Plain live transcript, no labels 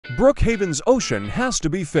Brookhaven'S ocean has to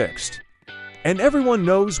be fixed. And everyone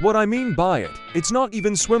knows what I mean by it. It's not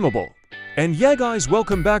even swimmable. And yeah guys,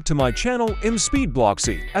 welcome back to my channel,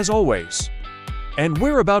 Speedblocksy, as always. And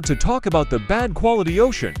we're about to talk about the bad quality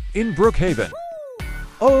ocean in Brookhaven.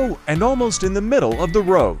 Oh, and almost in the middle of the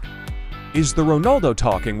road. Is the Ronaldo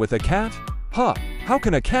talking with a cat? Huh, how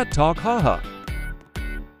can a cat talk, haha?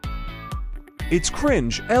 It's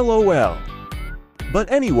cringe, lol. But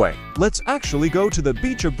anyway, let's actually go to the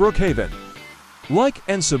beach of Brookhaven. Like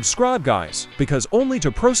and subscribe guys, because only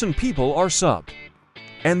 2% people are subbed.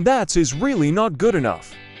 And that's is really not good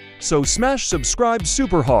enough. So smash subscribe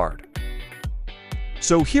super hard.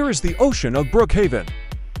 So here is the ocean of Brookhaven.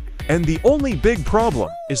 And the only big problem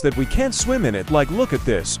is that we can't swim in it. Like look at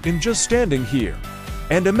this, in just standing here.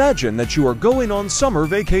 And imagine that you are going on summer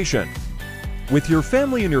vacation. With your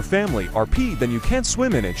family and your family RP, then you can't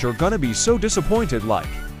swim in it. You're gonna be so disappointed. Like,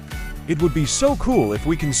 it would be so cool if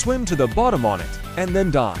we can swim to the bottom on it, and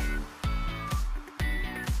then die.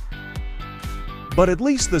 But at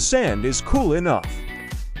least the sand is cool enough.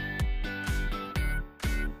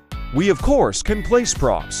 We of course can place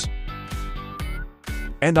props.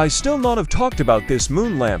 And I still not have talked about this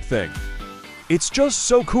moon lamp thing. It's just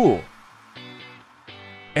so cool.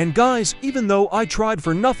 And guys, even though I tried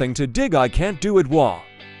for nothing to dig, I can't do it. Wah.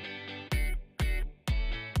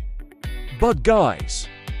 But guys,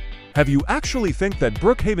 have you actually think that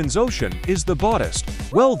Brookhaven's ocean is the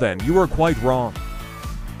bottest? Well then, you are quite wrong.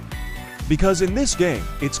 Because in this game,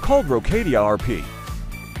 it's called Rocadia RP.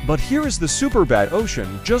 But here is the super bad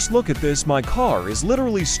ocean. Just look at this, my car is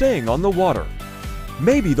literally staying on the water.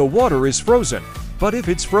 Maybe the water is frozen, but if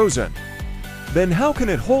it's frozen, then how can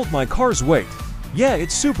it hold my car's weight? Yeah,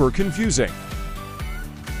 it's super confusing.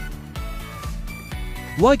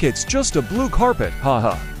 Like it's just a blue carpet,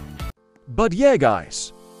 haha. But yeah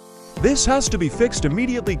guys, this has to be fixed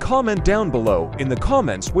immediately. Comment down below in the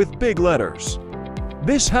comments with big letters.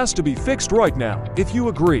 This has to be fixed right now, if you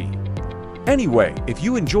agree. Anyway, if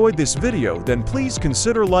you enjoyed this video, then please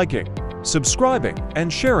consider liking, subscribing,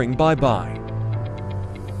 and sharing. Bye bye.